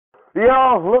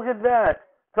Yo, look at that!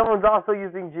 Someone's also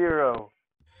using Jiro.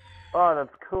 Oh,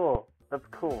 that's cool. That's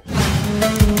cool.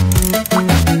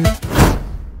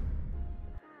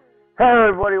 Hey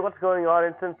everybody, what's going on?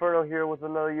 It's Inferno here with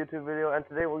another YouTube video, and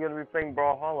today we're going to be playing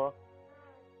Brawlhalla.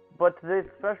 But today's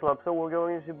special episode, we're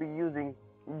going to be using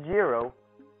Jiro,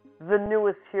 the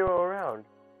newest hero around.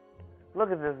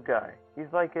 Look at this guy.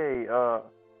 He's like a,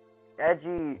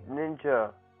 edgy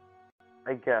ninja,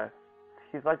 I guess.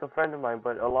 He's like a friend of mine,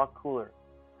 but a lot cooler.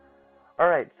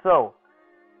 Alright, so,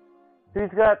 he's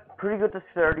got pretty good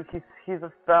dexterity. He's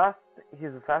a fast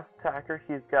attacker.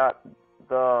 He's got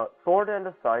the sword and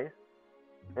the scythe.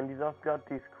 And he's also got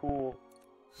these cool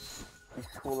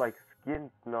like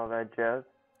skins and all that jazz.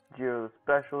 Jiro the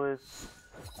Specialist,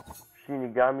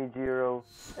 Shinigami Jiro,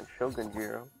 and Shogun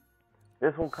Jiro.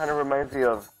 This one kind of reminds me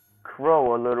of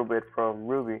Crow a little bit from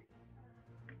Ruby.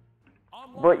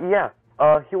 But yeah,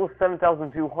 he was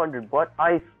 7,200, but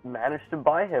I managed to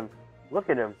buy him. Look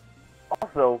at him.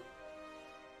 Also,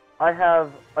 I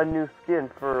have a new skin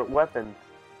for weapons.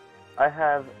 I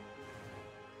have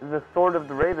the Sword of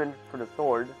the Raven for the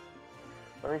sword.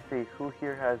 Let me see, who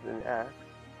here has an axe?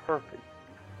 Perfect.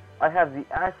 I have the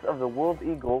Axe of the World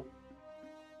Eagle,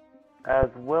 as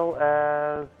well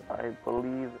as, I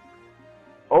believe,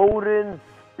 Odin's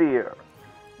Spear.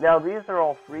 Now these are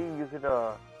all free. You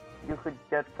could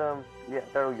get them. Yeah,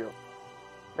 there we go.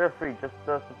 They're free. Just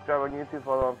subscribe on YouTube,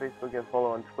 follow on Facebook, and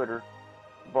follow on Twitter,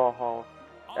 Brawlhalla,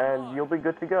 and you'll be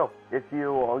good to go if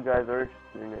you all guys are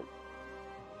interested in it.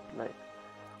 Nice.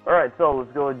 Alright, so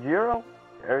let's go with Jiro.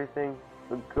 Everything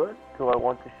looks good till I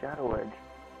want to Shadow Edge.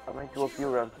 I might do a few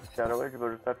rounds of Shadow Edge,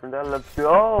 but aside from that, let's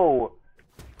go!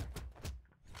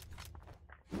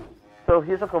 So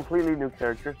he's a completely new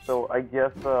character, so I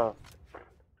guess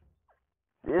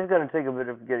it's gonna take a bit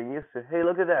of getting used to. Hey,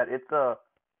 look at that! It's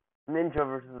ninja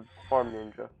versus farm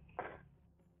ninja.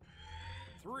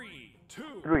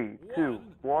 3, 2,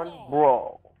 1,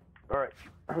 brawl! Alright.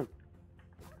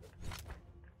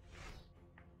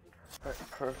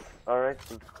 Alright,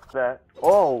 so that.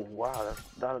 Oh wow,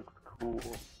 that looks cool.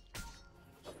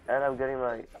 And I'm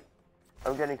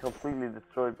getting completely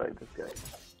destroyed by this guy.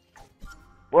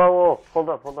 Whoa, hold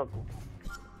up. What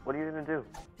are you gonna do?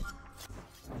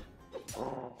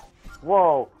 Oh.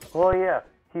 Whoa, oh yeah,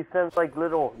 he sends like small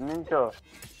little ninja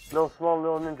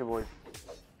boys.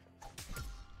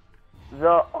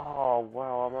 Oh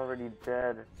wow, I'm already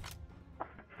dead.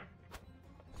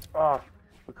 Oh,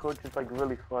 the coach is like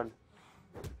really fun.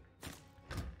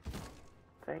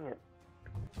 Dang it.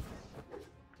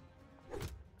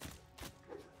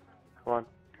 Come on.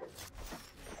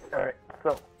 Alright,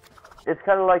 so it's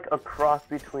kind of like a cross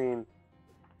between.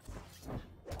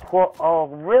 Oh,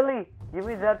 really? You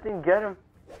mean that thing get him?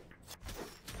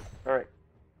 Alright.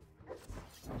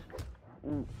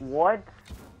 What?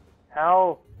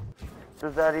 How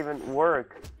does that even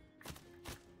work?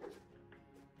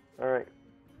 Alright.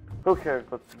 Who cares?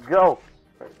 Let's go!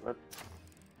 Alright, it's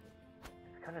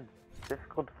kind of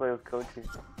difficult to play with Koji.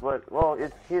 But, well,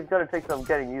 he's gonna take some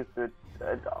getting used to it.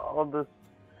 All this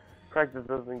practice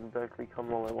doesn't exactly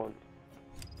come all at once.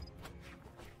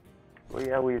 Well,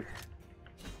 yeah,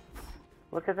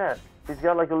 look at that. He's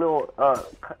got like a little,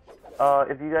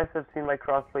 if you guys have seen my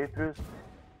Cross playthroughs,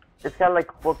 it's kind of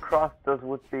like what Cross does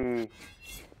with the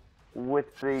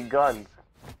guns.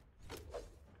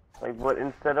 Like, but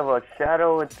instead of a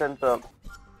shadow, it sends up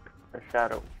a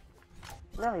shadow.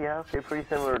 No, yeah, okay, pretty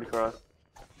similar to Cross.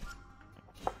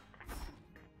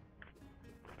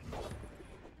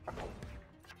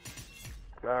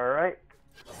 Alright.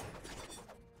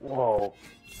 Whoa.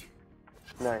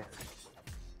 Nice.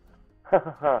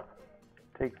 Haha.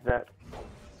 Take that.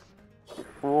 You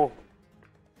fool.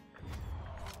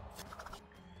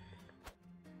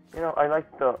 You know, I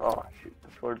like the... Oh, shoot. The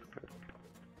sword's good.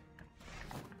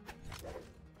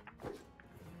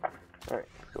 Alright,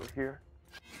 let's go here.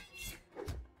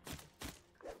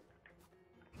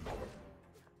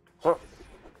 Huh.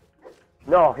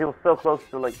 No, he was so close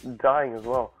to, like, dying as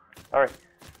well. Alright.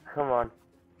 Come on.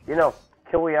 You know,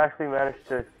 can we actually manage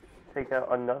to take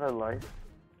out another life?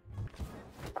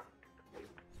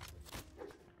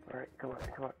 Alright, come on.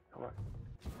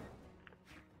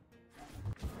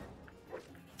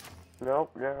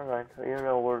 Nope, never mind. You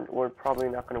know, we're probably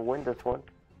not gonna win this one.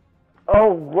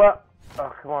 Oh, what? Oh,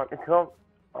 come on.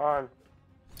 Alright.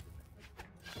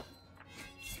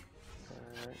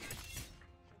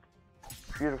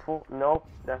 Beautiful. Nope,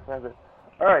 that's not good.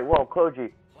 Alright, well,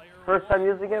 Koji. First time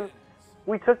using him,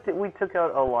 we took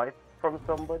out a life from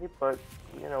somebody, but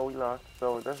you know we lost,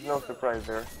 so there's no surprise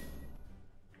there.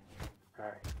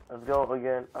 Alright, let's go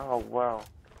again. Oh wow,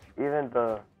 even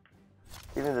the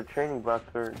Even the training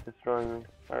bots are destroying me.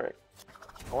 Alright.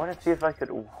 I want to see if I could...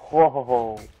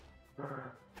 Whoa!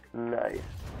 Nice.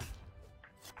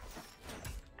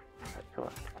 Alright, come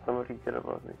on. Somebody get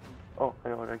above me. Oh, I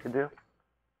know what I could do.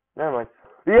 Never mind.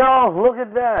 Yo, look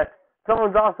at that!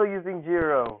 Someone's also using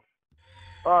Jiro.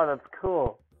 Oh, that's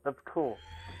cool. That's cool.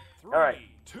 Alright.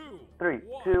 3,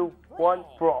 2, 1,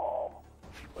 brawl.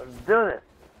 Let's do this.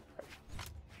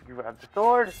 Grab the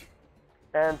sword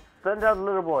and send out the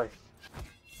little boy.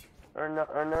 Or no,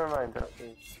 or never mind.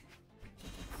 Okay.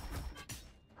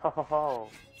 Ho ho ho.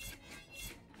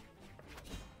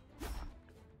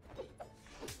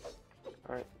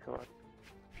 Alright, come on.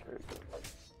 There we go.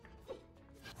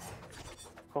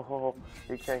 Ho ho ho.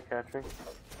 You can't catch me.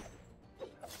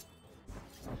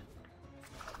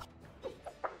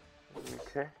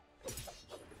 Okay.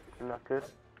 Not good.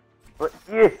 But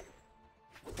yeah!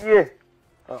 Yeah!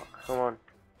 Oh, come on.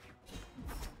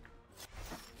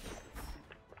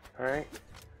 Alright.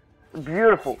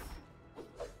 Beautiful!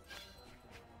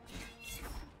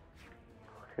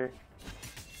 Okay.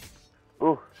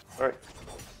 Ooh, alright.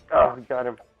 Oh, got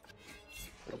him.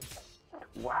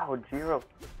 Wow, Jiro.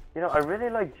 You know, I really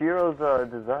like Jiro's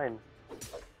design.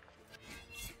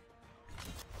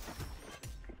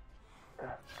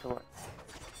 Come on.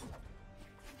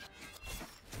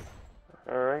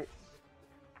 Alright.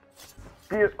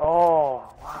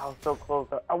 Oh, wow, so close.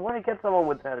 I want to get someone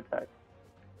with that attack.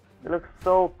 It looks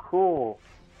so cool.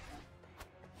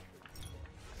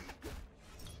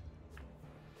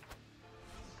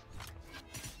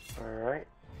 Alright.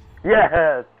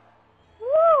 Yes!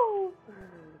 Woo!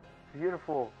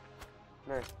 Beautiful.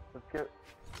 Nice. Let's get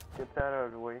that out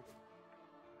of the way.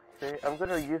 Okay, I'm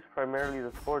gonna use primarily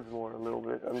the swords more a little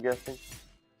bit, I'm guessing.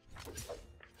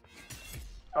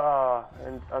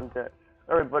 And I'm dead.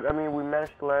 Alright, but I mean, we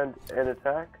managed to land an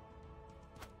attack.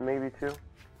 Maybe two.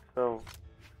 So,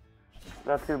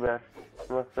 not too bad,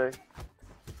 I must say.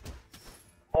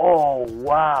 Oh,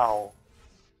 wow!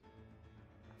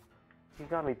 He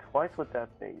got me twice with that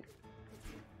thing.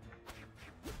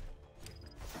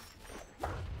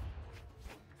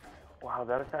 Wow,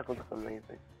 that attack looks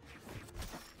amazing.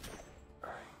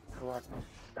 Alright, come on.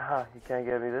 Ah, you can't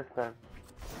get me this time.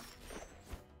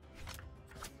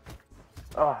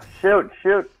 Oh, shoot,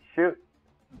 shoot, shoot,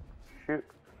 shoot.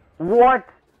 What?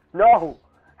 No!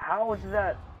 How is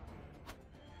that?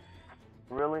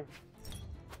 Really?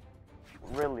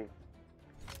 Really?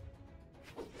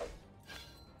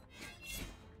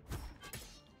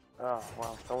 Oh,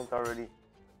 wow, someone's already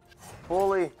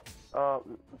fully,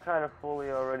 kind of fully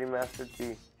already mastered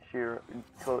the Jiro?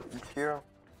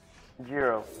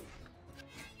 Jiro.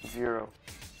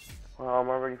 Wow, I'm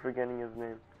already forgetting his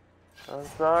name. I'm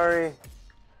sorry.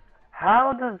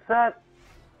 How does that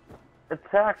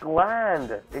attack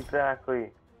land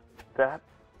exactly? That?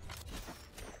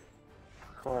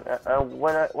 Come on.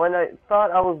 When I thought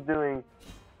I was doing,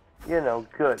 you know,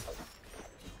 good.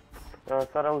 I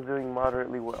thought I was doing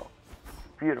moderately well.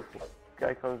 Beautiful.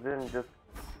 Guy comes in and just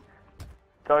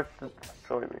starts to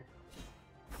destroy me.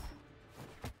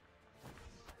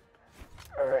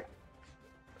 Alright.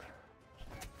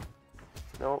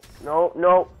 No, no,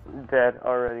 no. Dead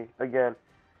already. Again.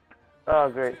 Oh,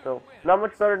 great. So, not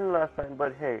much better than last time,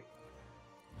 but hey.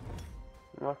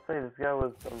 I must say, this guy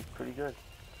was pretty good.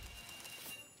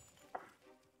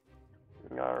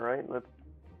 Alright, let's...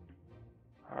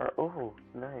 Oh,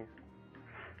 nice.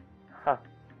 Ha.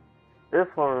 This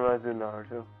one reminds me of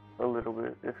Naruto. A little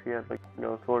bit, if he has, like,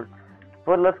 no sword.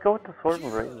 But let's go with the sword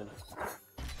and raven.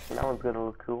 That one's gonna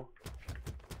look cool.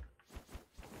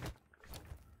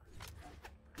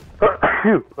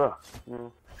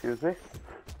 Excuse me.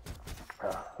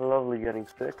 Lovely getting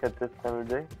sick at this time of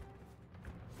day.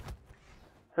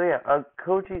 So yeah,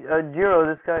 Jiro,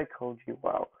 this guy Koji,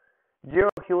 wow. Jiro,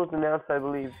 he was announced, I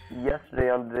believe, yesterday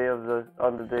on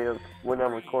the day of when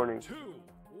I'm recording. 3, 2,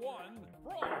 1,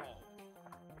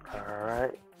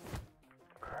 Alright.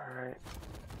 Alright.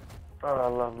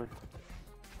 Oh, lovely.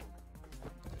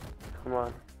 Come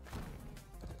on.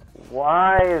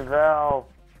 Why, Val?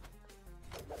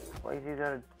 Why you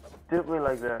gotta dip me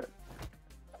like that?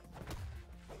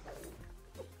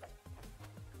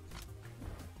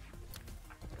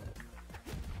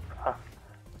 Ah,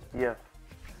 yes.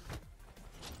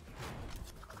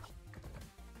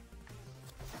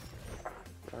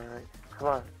 Alright, come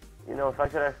on. You know, if I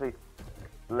could actually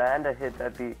land a hit,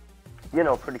 that'd be, you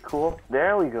know, pretty cool.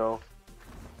 There we go.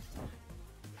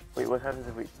 Wait, what happens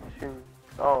if we shoot?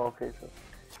 Oh, okay, so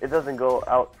it doesn't go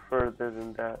out further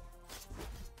than that.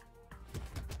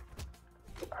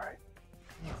 Alright.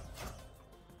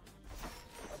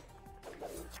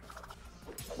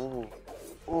 Ooh.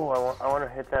 Ooh, I want to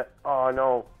hit that. Oh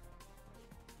no.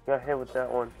 Got hit with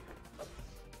that one.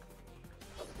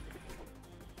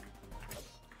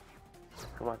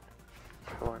 Come on.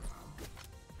 Come on.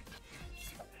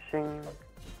 Shing.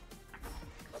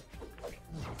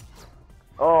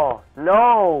 Oh,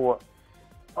 no!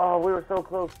 Oh, we were so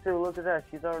close too. Look at that.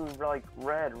 She's on like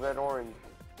red, orange.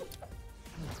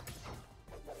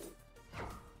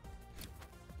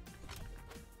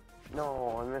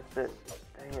 No, I missed it.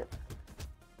 Dang it.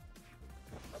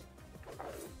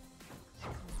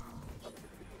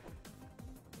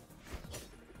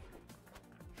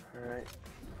 Alright.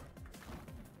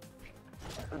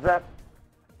 Zap.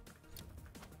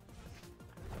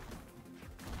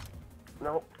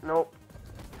 Nope, nope.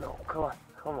 No, come on,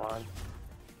 come on.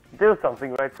 Do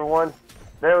something right for once.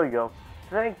 There we go.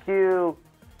 Thank you.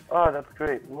 Oh, that's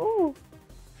great. Woo.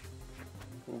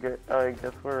 I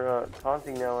guess we're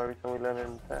taunting now every time we let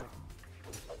in attack.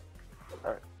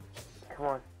 Alright. Come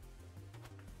on.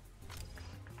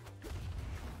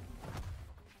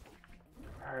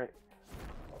 Alright.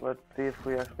 Let's see if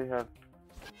we actually have...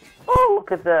 Oh,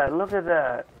 look at that! Look at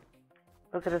that!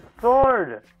 Look at his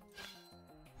sword!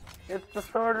 It's the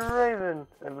Sword of Raven!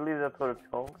 I believe that's what it's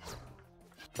called.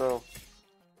 So...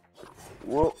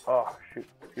 Whoa! Oh, shoot.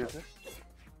 Excuse me.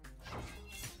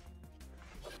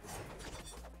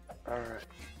 Alright.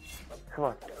 Come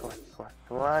on, come on, come on,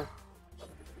 come on.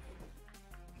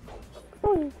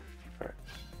 Alright.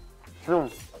 Zoom!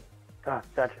 Ah,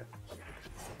 gotcha.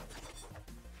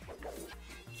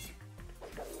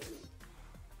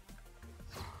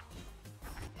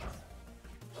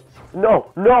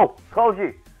 No! No!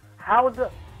 Koji! How the...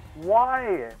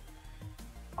 Why?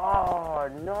 Oh,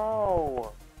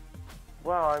 no!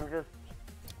 Wow, I'm just...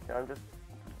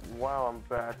 Wow, I'm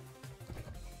bad.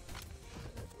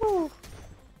 Woo.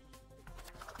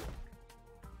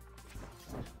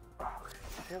 Oh,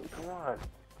 shit, come on.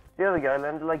 The other guy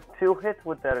landed like 2 hits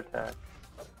with that attack.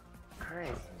 Great.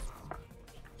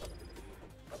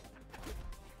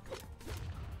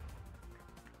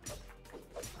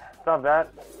 Stop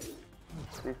that.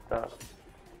 Please stop.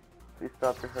 Please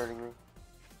stop, you're hurting me.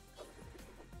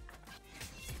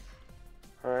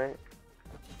 Alright.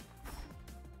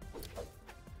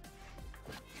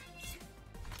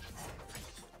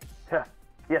 Yeah.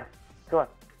 Yes. Come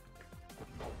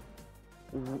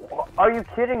on. Are you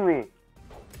kidding me?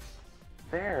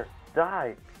 There.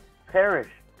 Die. Perish.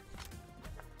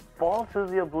 Fall to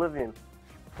the oblivion.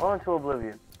 Fall into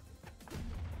oblivion.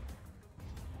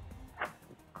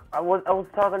 I was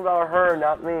talking about her,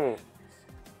 not me.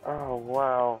 Oh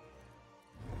wow.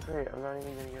 Great, I'm not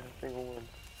even gonna get a single one.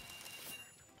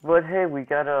 But hey, we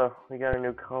got a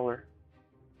new color.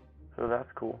 So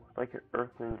that's cool. It's like an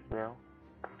Earth Ninja now.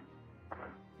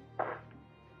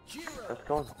 Let's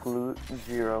go with blue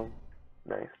Jiro.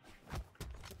 Nice.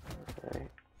 Okay.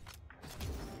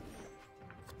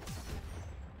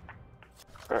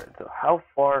 Alright, so how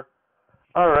far...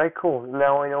 Alright, cool.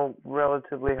 Now I know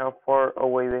relatively how far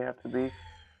away they have to be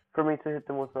for me to hit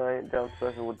them with my down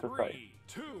special with the sight.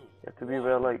 You have to be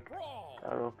about like, I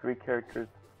don't know, 3 characters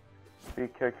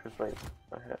like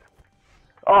ahead.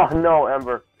 Oh no,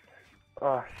 Ember!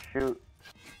 Oh shoot.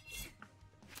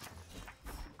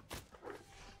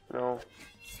 No.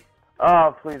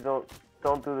 Oh, please don't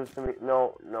do this to me.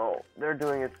 No, no, they're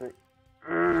doing it to me.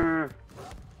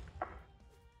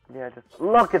 Yeah, just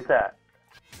look at that.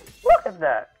 Look at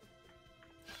that.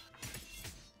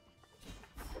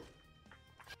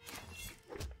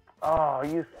 Oh, are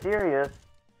you serious?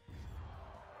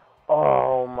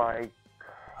 Oh my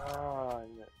god.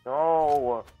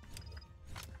 No.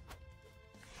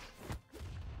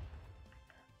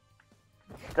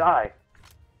 Die.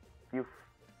 You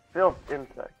filth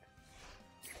insect.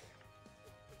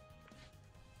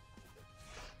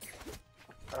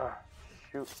 Ah,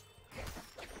 shoot.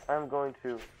 I'm going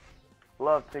to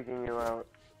love taking you out.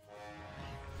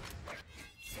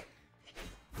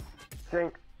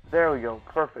 Sink. There we go.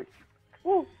 Perfect.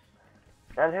 Woo.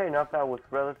 And hey, not that was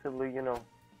relatively, you know.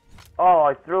 Oh,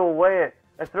 I threw it.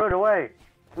 I threw it away.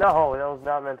 No, that was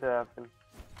not meant to happen.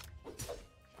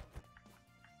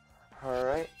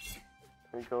 Alright.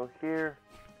 We go here.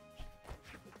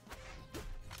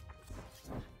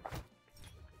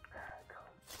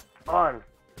 Come on.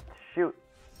 Shoot.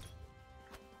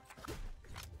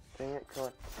 Dang it, come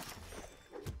on.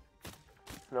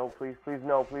 No, please, please,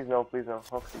 no, please, no, please, no.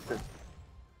 Oh, good.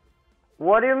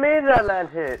 What do you mean that land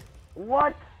hit?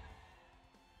 What?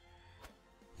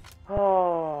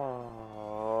 Oh.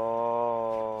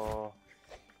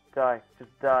 Die.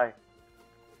 Just die.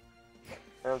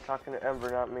 And I'm talking to Ember,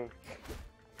 not me.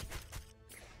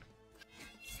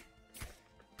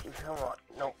 Come on.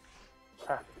 No.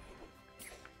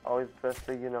 always best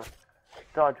to, you know,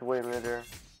 dodge away midair.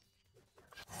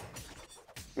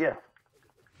 Yes.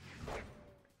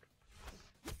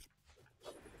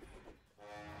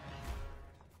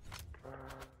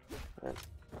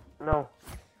 No.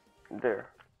 There.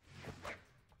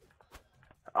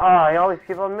 Ah, I always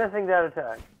keep on missing that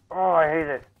attack. Oh, I hate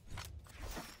it.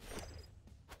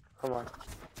 Come on.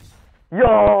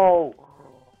 Yo!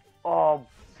 Oh,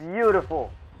 beautiful.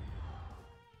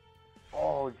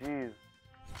 Oh, jeez.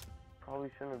 Probably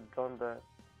shouldn't have done that.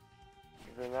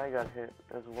 Then I got hit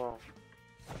as well.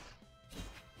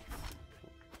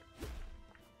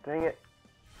 Dang it.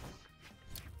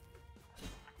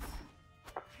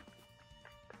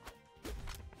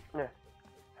 Yeah.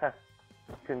 Ha.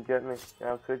 Couldn't get me.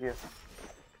 Now could you?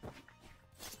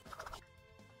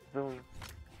 Zoom.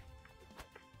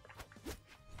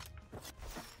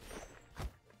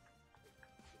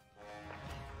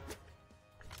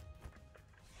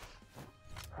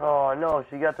 Oh no,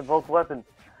 she got the both weapons.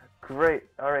 Great.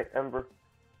 Alright, Ember.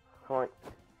 Come on.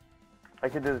 I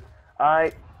can do this.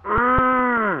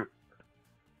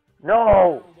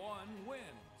 No!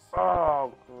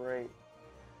 Oh, great.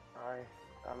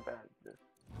 I'm bad at this.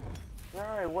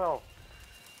 Alright, well.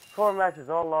 4 matches,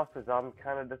 all losses. I'm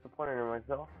kind of disappointed in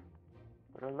myself.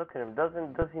 But look at him. Does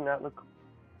he not look...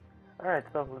 Alright,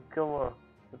 so let's go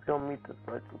meet this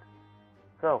legend.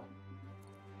 So,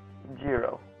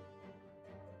 Jiro.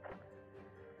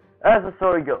 As the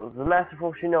story goes, the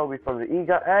masterful shinobi from the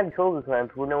Iga and Koga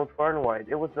clans were known far and wide.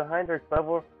 It was behind their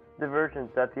clever diversions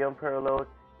that the unparalleled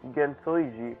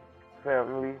Gensoiji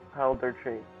family held their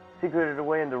train. Secreted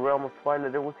away in the realm of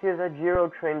twilight, it was here that Jiro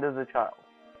trained as a child.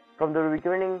 From the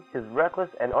beginning, his reckless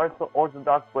and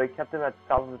unorthodox way kept him at the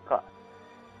top of his class,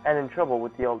 and in trouble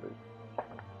with the elders.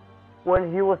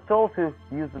 When he was told to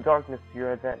use the darkness to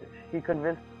your advantage, he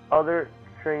convinced other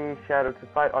trainee shadow to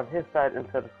fight on his side and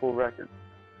set a school record.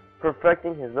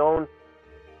 Perfecting his own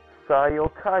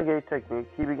Sayokage technique,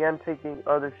 he began taking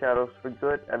other shadows for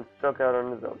good and struck out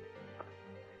on his own.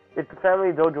 If the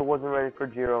family dojo wasn't ready for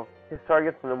Jiro, his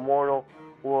targets in the mortal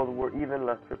world were even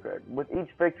less prepared. With each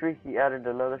victory, he added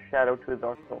another shadow to his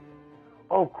arsenal.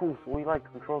 Oh, cool, so we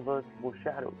controls other people's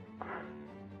shadows.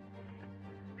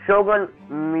 Shogun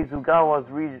Mizugawa's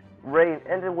reign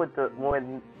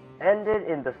ended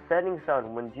in the setting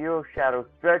sun when Jiro's shadow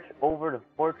stretched over the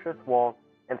fortress wall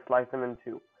and sliced him in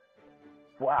two.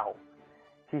 Wow.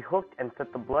 He hooked and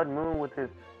set the blood moon with his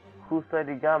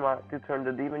Kusarigama to turn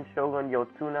the demon Shogun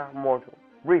Yotsuna mortal.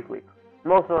 Briefly,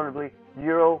 most notably,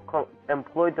 Jiro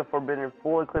employed the forbidden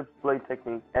full eclipse blade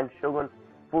technique, and Shogun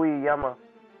Fuyama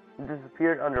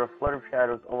disappeared under a flood of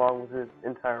shadows along with his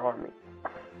entire army.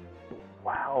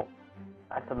 Wow,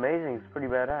 that's amazing. It's pretty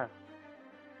badass.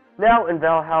 Now in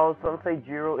Brawlhalla, some say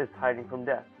Jiro is hiding from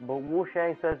death, but Wu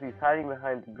Shang says he's hiding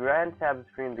behind the grand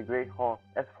tapestry in the Great Hall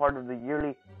as part of the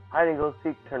yearly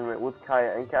hide-and-go-seek tournament with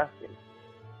Kaya and Caspian.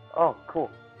 Oh,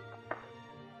 cool.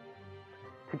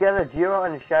 Together, Jiro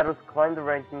and his shadows climb the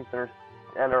rankings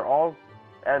and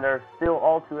are still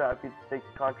all too happy to take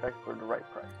the contract for the right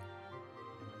price.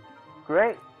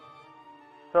 Great.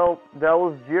 So that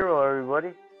was Jiro,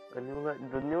 everybody.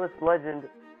 The newest legend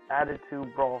added to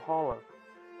Brawlhalla.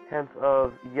 Hence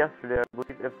of yesterday, I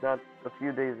believe, if not a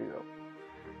few days ago.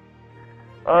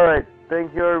 Alright,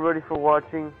 thank you everybody for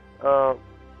watching.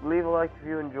 Leave a like if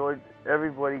you enjoyed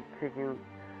everybody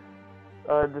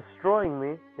destroying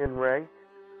me in rank.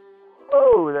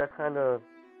 Oh, that kind of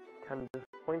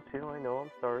disappoints you, I know,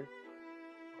 I'm sorry.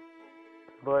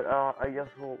 But I guess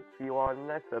we'll see you all in the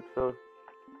next episode.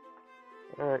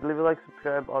 Alright, leave a like,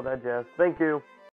 subscribe, all that jazz. Thank you.